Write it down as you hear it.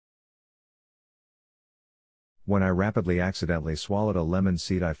When I rapidly accidentally swallowed a lemon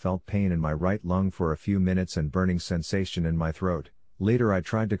seed, I felt pain in my right lung for a few minutes and burning sensation in my throat. Later I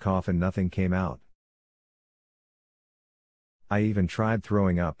tried to cough and nothing came out. I even tried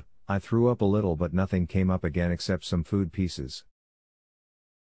throwing up. I threw up a little but nothing came up again except some food pieces.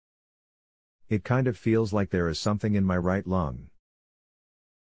 It kind of feels like there is something in my right lung.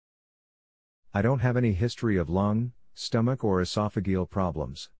 I don't have any history of lung, stomach or esophageal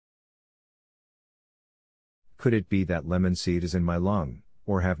problems. Could it be that lemon seed is in my lung,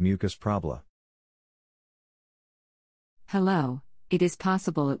 or have mucous proble? Hello, it is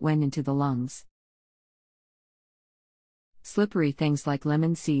possible it went into the lungs. Slippery things like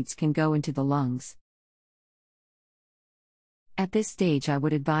lemon seeds can go into the lungs. At this stage, I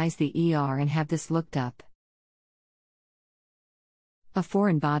would advise the ER and have this looked up. A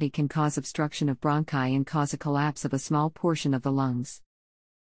foreign body can cause obstruction of bronchi and cause a collapse of a small portion of the lungs.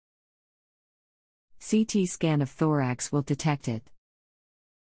 CT scan of thorax will detect it.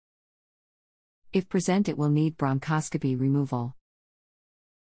 If present, it will need bronchoscopy removal.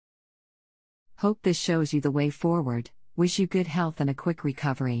 Hope this shows you the way forward. Wish you good health and a quick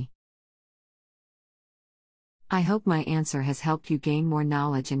recovery. I hope my answer has helped you gain more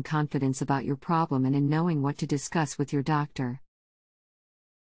knowledge and confidence about your problem and in knowing what to discuss with your doctor.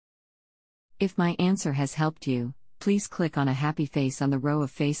 If my answer has helped you, please click on a happy face on the row of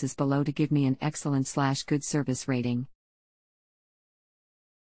faces below to give me an excellent/good service rating.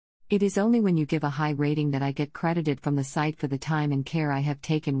 It is only when you give a high rating that I get credited from the site for the time and care I have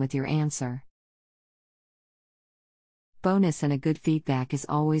taken with your answer. Bonus and a good feedback is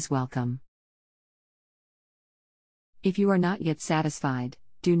always welcome. If you are not yet satisfied,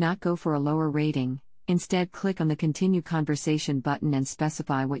 do not go for a lower rating. Instead, click on the Continue Conversation button and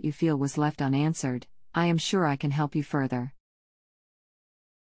specify what you feel was left unanswered. I am sure I can help you further.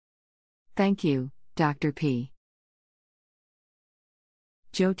 Thank you, Dr. P.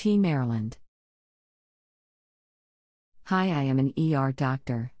 Jyoti, Maryland. Hi, I am an ER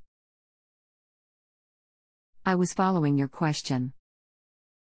doctor. I was following your question.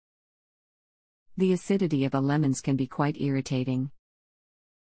 The acidity of lemons can be quite irritating.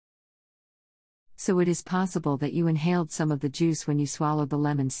 So it is possible that you inhaled some of the juice when you swallowed the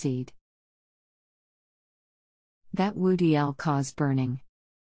lemon seed. That would cause burning.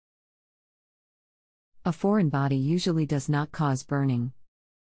 A foreign body usually does not cause burning.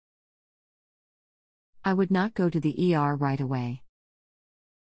 I would not go to the ER right away.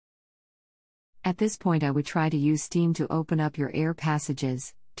 At this point, I would try to use steam to open up your air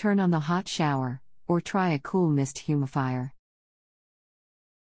passages, turn on the hot shower, or try a cool mist humidifier.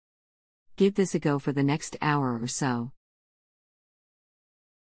 Give this a go for the next hour or so.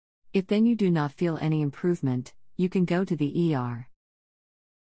 If then you do not feel any improvement, you can go to the ER.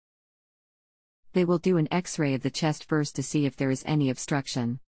 They will do an X-ray of the chest first to see if there is any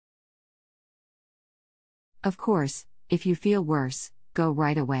obstruction. Of course, if you feel worse, go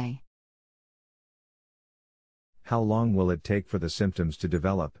right away. How long will it take for the symptoms to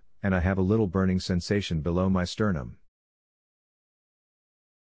develop, and I have a little burning sensation below my sternum?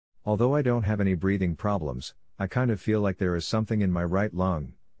 Although I don't have any breathing problems, I kind of feel like there is something in my right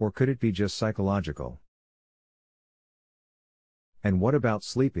lung, or could it be just psychological? And what about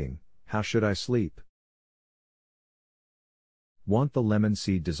sleeping? How should I sleep? Want the lemon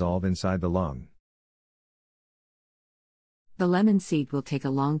seed dissolve inside the lung? The lemon seed will take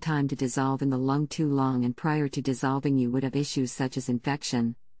a long time to dissolve in the lung, too long, and prior to dissolving you would have issues such as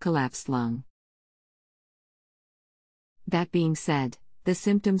infection, collapsed lung. That being said, the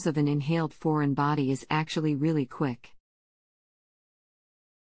symptoms of an inhaled foreign body is actually really quick.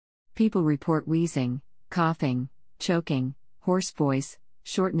 People report wheezing, coughing, choking, hoarse voice,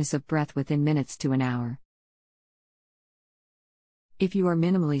 shortness of breath within minutes to an hour. If you are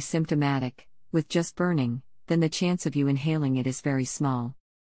minimally symptomatic, with just burning, then the chance of you inhaling it is very small.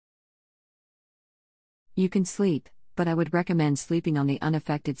 You can sleep, but I would recommend sleeping on the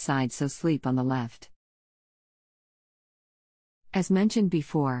unaffected side, so sleep on the left. As mentioned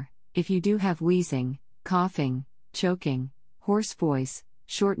before, if you do have wheezing, coughing, choking, hoarse voice,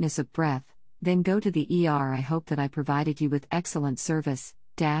 shortness of breath, then go to the ER. I hope that I provided you with excellent service.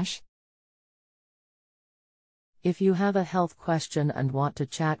 If you have a health question and want to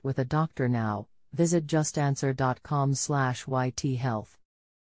chat with a doctor now, visit justanswer.com/ythealth.